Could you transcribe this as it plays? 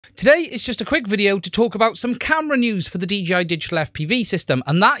Today is just a quick video to talk about some camera news for the DJI digital FPV system,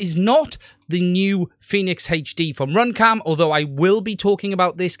 and that is not the new Phoenix HD from Runcam, although I will be talking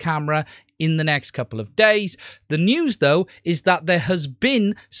about this camera in the next couple of days. The news, though, is that there has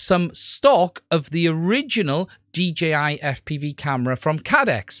been some stock of the original DJI FPV camera from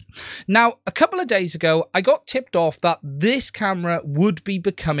Caddx. Now, a couple of days ago, I got tipped off that this camera would be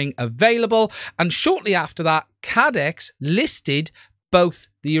becoming available, and shortly after that, Caddx listed both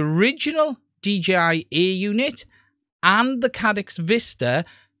the original DJI Air unit and the Caddx Vista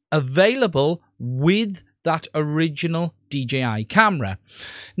available with that original DJI camera.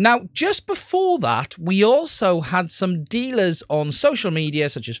 Now, just before that, we also had some dealers on social media,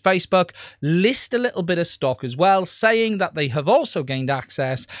 such as Facebook, list a little bit of stock as well, saying that they have also gained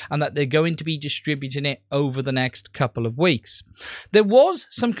access and that they're going to be distributing it over the next couple of weeks. There was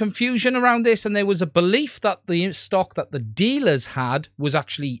some confusion around this, and there was a belief that the stock that the dealers had was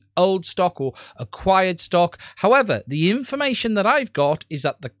actually old stock or acquired stock. However, the information that I've got is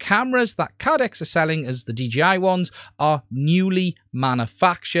that the cameras that Caddx are selling as the DJI ones are newly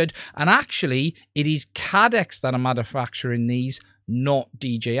manufactured, and actually it is Caddx that are manufacturing these, not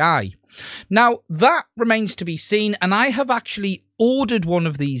DJI. Now, that remains to be seen, and I have actually ordered one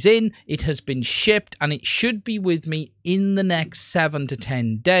of these in. It has been shipped, and it should be with me in the next 7 to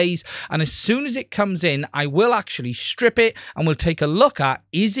 10 days. And as soon as it comes in, I will actually strip it, and we'll take a look at,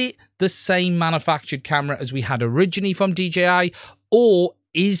 is it the same manufactured camera as we had originally from DJI, or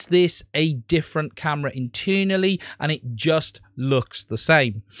is this a different camera internally and it just looks the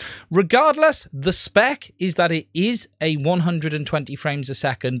same? Regardless, the spec is that it is a 120 frames a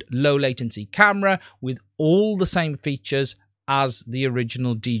second low latency camera with all the same features as the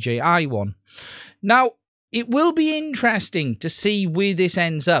original DJI one. Now, it will be interesting to see where this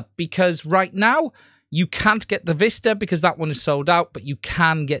ends up, because right now, you can't get the Vista because that one is sold out, but you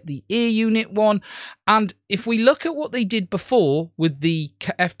can get the Air unit one. And if we look at what they did before with the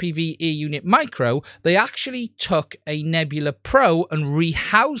FPV Air unit Micro, they actually took a Nebula Pro and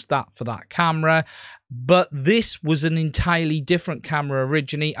rehoused that for that camera. But this was an entirely different camera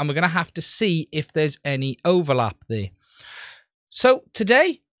originally, and we're going to have to see if there's any overlap there. So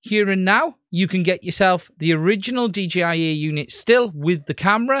today, here and now, you can get yourself the original DJI Air unit still with the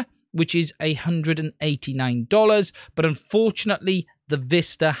camera, which is $189, but unfortunately the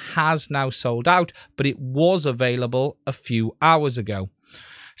Vista has now sold out, but it was available a few hours ago.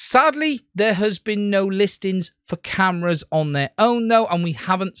 Sadly, there has been no listings for cameras on their own though, and we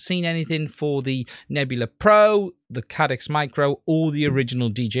haven't seen anything for the Nebula Pro, the Caddx Micro, or the original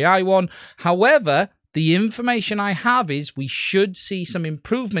DJI one. However, the information I have is we should see some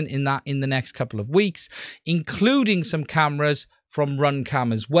improvement in that in the next couple of weeks, including some cameras from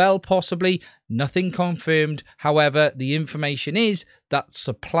Runcam as well, possibly. Nothing confirmed. However, the information is that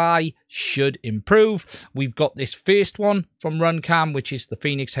supply should improve. We've got this first one from Runcam, which is the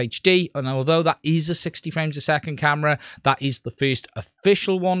Phoenix HD, and although that is a 60 frames a second camera, that is the first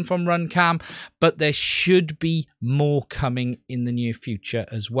official one from Runcam, but there should be more coming in the near future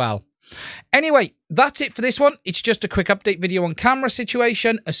as well. Anyway, that's it for this one. It's just a quick update video on camera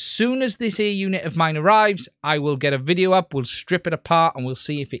situation. As soon as this Air unit of mine arrives, I will get a video up, we'll strip it apart, and we'll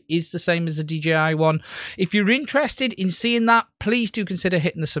see if it is the same as the DJI one. If you're interested in seeing that, please do consider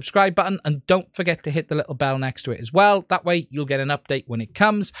hitting the subscribe button, and don't forget to hit the little bell next to it as well. That way you'll get an update when it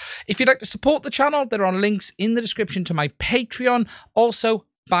comes. If you'd like to support the channel, there are links in the description to my Patreon. Also,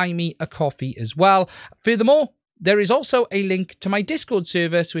 buy me a coffee as well. Furthermore, there is also a link to my Discord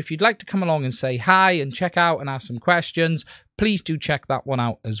server, so if you'd like to come along and say hi and check out and ask some questions, please do check that one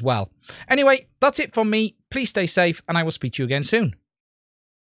out as well. Anyway, that's it from me. Please stay safe, and I will speak to you again soon.